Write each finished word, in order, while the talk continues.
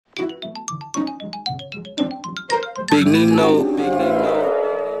Big Nino.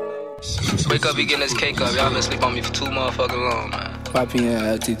 Wake up, he getting his cake up. Y'all been sleep on me for too motherfucking long, man. 5 p.m.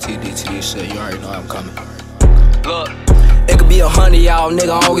 LTT, DTD shit. You already know I'm coming. Look. It could be 100, y'all, nigga,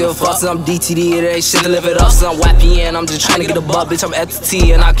 I don't give a fuck. Since I'm DTD, it ain't shit to live it up. Since I'm wappy and I'm just trying to get a buck. Bitch, I'm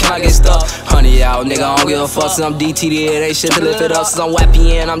FTT and I cannot get stuck. 100, y'all, nigga, I don't give a fuck. Since I'm DTD, it ain't shit to live it up. Since I'm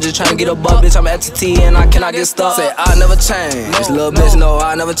wappy and I'm just trying to get a buck. Bitch, I'm FTT and I cannot get stuck. Say, I never change. This little bitch, no,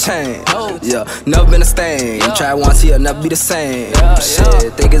 I never change. Yeah, never been a stain. You try once, he'll never be the same.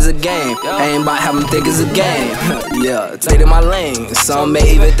 Shit, think it's a game. I ain't about having think it's a game. Yeah, stay in my lane. Some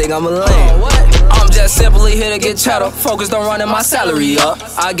may even think I'm a lame. I'm just simply here to get cheddar, focused on running my salary up.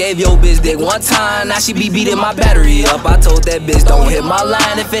 I gave your bitch dick one time, now she be beating my battery up. I told that bitch don't hit my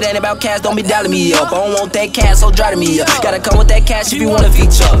line, if it ain't about cash, don't be dialing me up. I don't want that cash, so driving me up. Gotta come with that cash if you wanna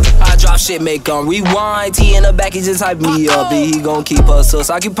feature. I drop shit, make rewind. T in the back, he just hype me up. And he gon' keep her sus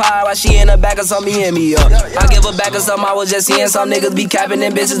occupied while she in the back of something, he hit me up. I give her back of something, I was just seeing some niggas be capping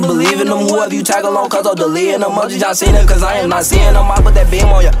them bitches, believing them. Whoever you tag along, cause I'm deleting them. Much y'all seen them, cause I am not seeing them. I put that beam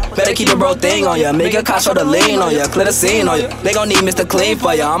on ya, better keep the bro thing on ya. Make your car show the lean on ya, clear the scene on ya. They gon' need Mr. Clean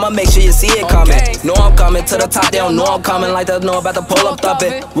for ya, I'ma make sure you see it coming. Know I'm coming to the top, they don't know I'm coming. Like they know about to pull up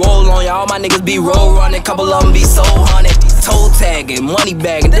thumping. Roll on ya, all my niggas be roll running. Couple of them be so hunted. Toe tagging, money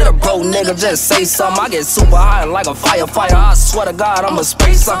bagging. Did a bro nigga just say something? I get super high like a firefighter. I swear to God, I'ma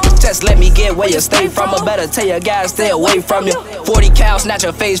spray something. Just let me get where you stay from. I better tell your guys stay away from you. 40 cal, snatch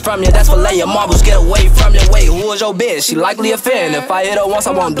your face from you. That's for lay your marbles, get away from you. Wait, who is your bitch? She likely offend. If I hit her once,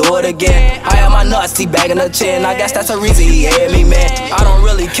 I won't do it again. I have my nuts, teabagging her chin. I guess that's the reason he hit me, man. I don't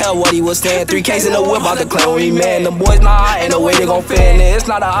really care what he was saying. 3Ks in the whip, about to claim with me, man. The boys, nah, ain't no way they gon' fit in. It's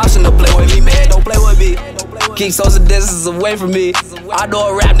not an option to play with me, man. Don't play with me. Keep social distance away from me. I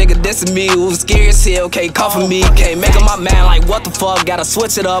know a rap nigga dissing me, who's scary as hell, can't come for me. Can't make him my man, like what the fuck, gotta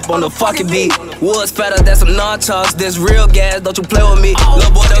switch it up on the fucking beat. Woods better than some nunchucks, this real gas, don't you play with me.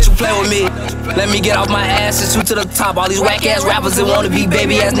 Little boy, don't you play with me. Let me get off my ass and shoot to the top. All these whack ass rappers that wanna be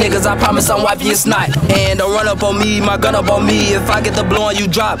baby ass niggas, I promise I'm wiping your snot. And don't run up on me, my gun up on me. If I get the blow on you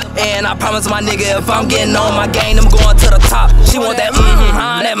drop. And I promise my nigga, if I'm getting on my game, I'm going to the top. She want that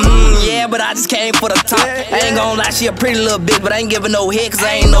yeah, but I just came for the top. I ain't gon' lie, she a pretty little bitch, but I ain't giving no hit cause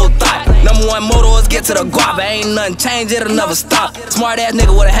I ain't no thought. Number one motto is get to the guap, ain't nothing change, it'll never stop. Smart ass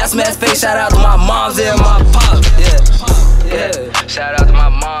nigga with a handsome ass face, shout out to my moms and my pops. Yeah. Shout out to my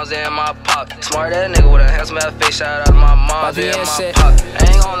moms and my pop. Smart ass nigga with a handsome ass face, shout out to my moms and my pop.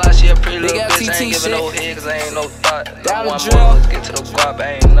 I ain't gon' lie, she a pretty little bitch, I ain't giving no hit cause I ain't no thought. Number one motto is get to the guap,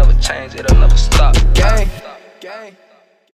 I ain't never change, it'll never stop. Gang.